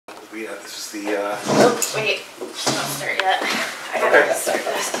This is the. Oh, wait, don't start yet. I gotta start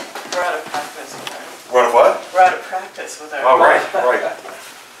this. We're out of practice with our. We're out of what? We're out of practice with our. Oh, right.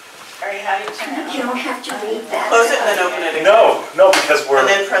 Alright, how do you turn it You on? don't have to read that. Close it and then open it again. No, because we're.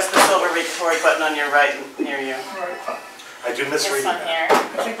 And then press the silver record button on your right near you. I do misread This one that. here.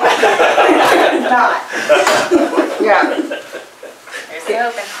 Not. Yeah, There's the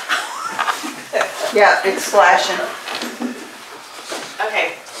open. yeah, it's flashing.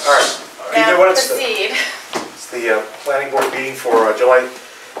 Okay, All right. now It's proceed. the planning board meeting for July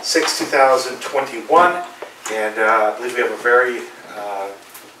 6, 2021, and I believe we have a very.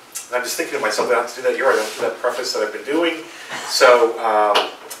 I'm just thinking to myself, I don't have to do that here. I don't do that preface that I've been doing. So I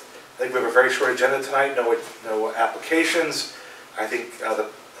think we have a very short agenda tonight. No applications. I think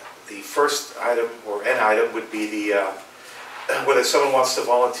the first item or an item would be the whether someone wants to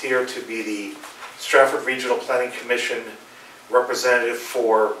volunteer to be the Stratford Regional Planning Commission representative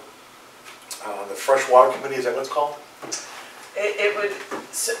for the Freshwater Committee. Is that what it's called? It would,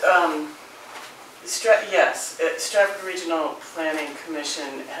 yes, Stratford Regional Planning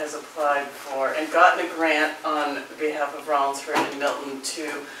Commission has applied for and gotten a grant on behalf of Rollinsford and Milton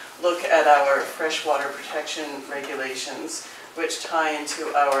to look at our freshwater protection regulations, which tie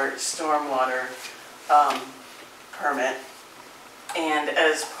into our stormwater permit. And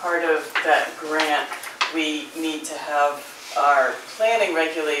as part of that grant, we need to have our planning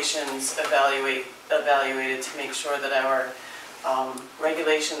regulations evaluated to make sure that our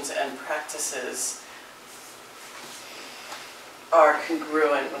regulations and practices are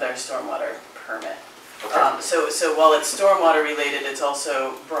congruent with our stormwater permit. Okay. So while it's stormwater related, it's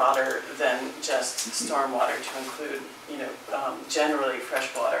also broader than just stormwater to include, generally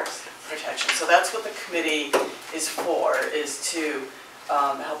freshwater protection. So that's what the committee is for, is to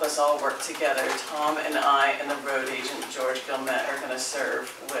help us all work together. Tom and I and the road agent, George Gilmet, are going to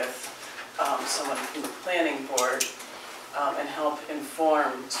serve with someone from the planning board and help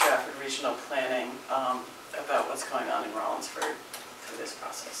inform Stratford Regional Planning about what's going on in Rollinsford through this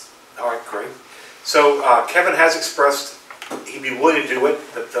process. All right, great. So Kevin has expressed he'd be willing to do it,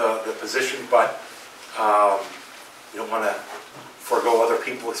 the position, but you don't want to forego other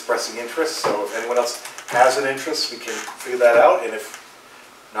people expressing interest. So if anyone else has an interest, we can figure that out. And if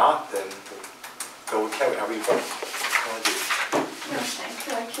not, then we'll go with Kevin. How are you want to do? No, thank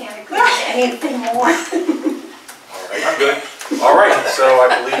you, I can't agree with anything more. All right, I'm good. All right, so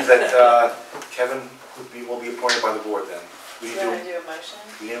I believe that Kevin will be appointed by the board then. Do you want to do a motion?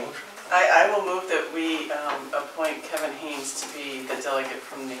 Do you need a motion? I will move that we appoint Kevin Haynes to be the delegate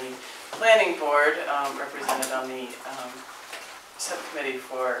from the planning board represented on the subcommittee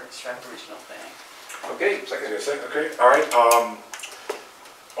for Stratford Regional Planning. Okay, second. Okay, all right.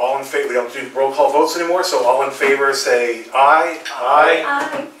 All in favor, we don't do roll call votes anymore, so all in favor say aye.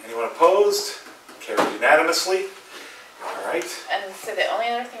 Aye. Anyone opposed? Carried unanimously. All right. And so the only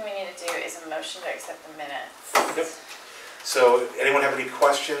other thing we need to do is a motion to accept the minutes. Yep. So anyone have any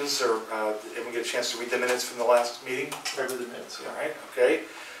questions, or anyone get a chance to read the minutes from the last meeting? Read the minutes, yeah. All right, okay.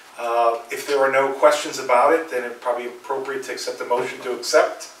 If there are no questions about it, then it's probably appropriate to accept the motion to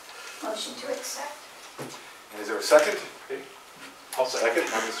accept. Motion to accept. And is there a second? Okay. I'll second.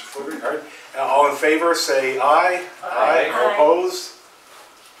 Mr. Fluger. All right. All in favor, say aye. Aye. All Aye. opposed?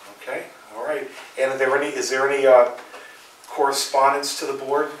 Okay. All right. And is there any correspondence to the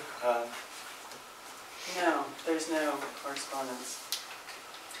board? No, there's no correspondence.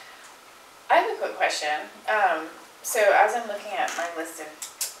 I have a quick question. So as I'm looking at my list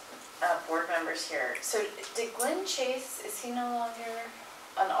of board members here, so did Glenn Chase, is he no longer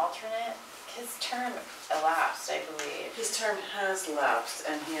an alternate? His term elapsed, I believe. His term has lapsed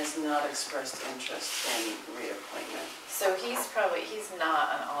and he has not expressed interest in reappointment. So he's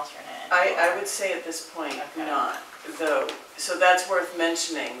not an alternate. I would say at this point Okay. not, though. So that's worth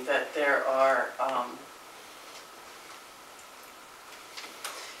mentioning that there are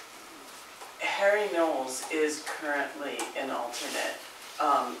Harry Knowles is currently an alternate.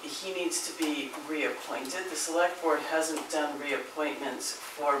 He needs to be reappointed. The select board hasn't done reappointments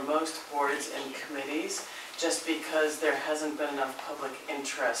for most boards and committees just because there hasn't been enough public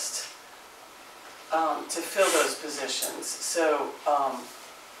interest to fill those positions. So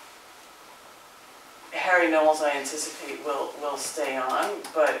Harry Knowles, I anticipate, will stay on,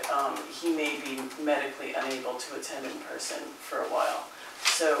 but he may be medically unable to attend in person for a while.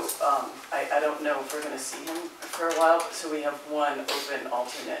 So I don't know if we're going to see him for a while, so we have one open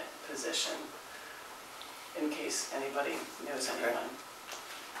alternate position in case anybody knows anyone.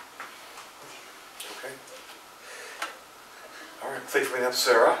 Okay. All right. Thanks for bringing up,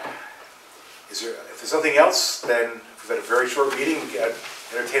 Sarah. If there's nothing else, then we've had a very short meeting. We got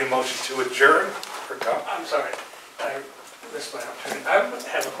entertain a motion to adjourn or come. I'm sorry, I missed my opportunity. I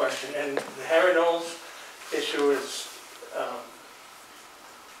have a question, and the Harry Knowles issue is,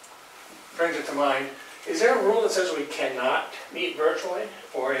 brings it to mind. Is there a rule that says we cannot meet virtually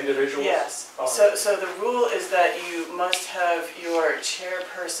or individuals? Yes, Oh. so the rule is that you must have your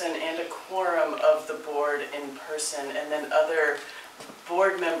chairperson and a quorum of the board in person, and then other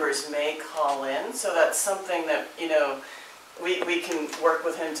board members may call in, so that's something that, you know, we can work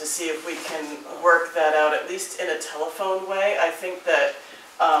with him to see if we can work that out, at least in a telephone way. I think that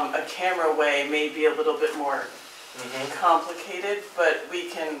a camera way may be a little bit more complicated, but we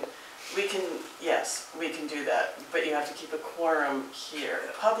can, yes, we can do that, but you have to keep a quorum here.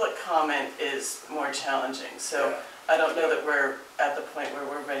 Public comment is more challenging, so Yeah. I don't know that we're at the point where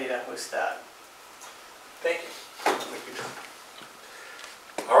we're ready to host that. Thank you.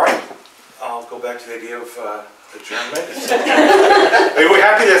 All right, I'll go back to the idea of adjournment. Are we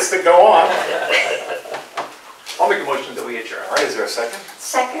happy that's to go on? I'll make a motion that we adjourn. All right, is there a second?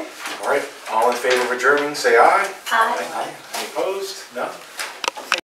 Second. All right, all in favor of adjourning, say aye. Aye. Any opposed? None?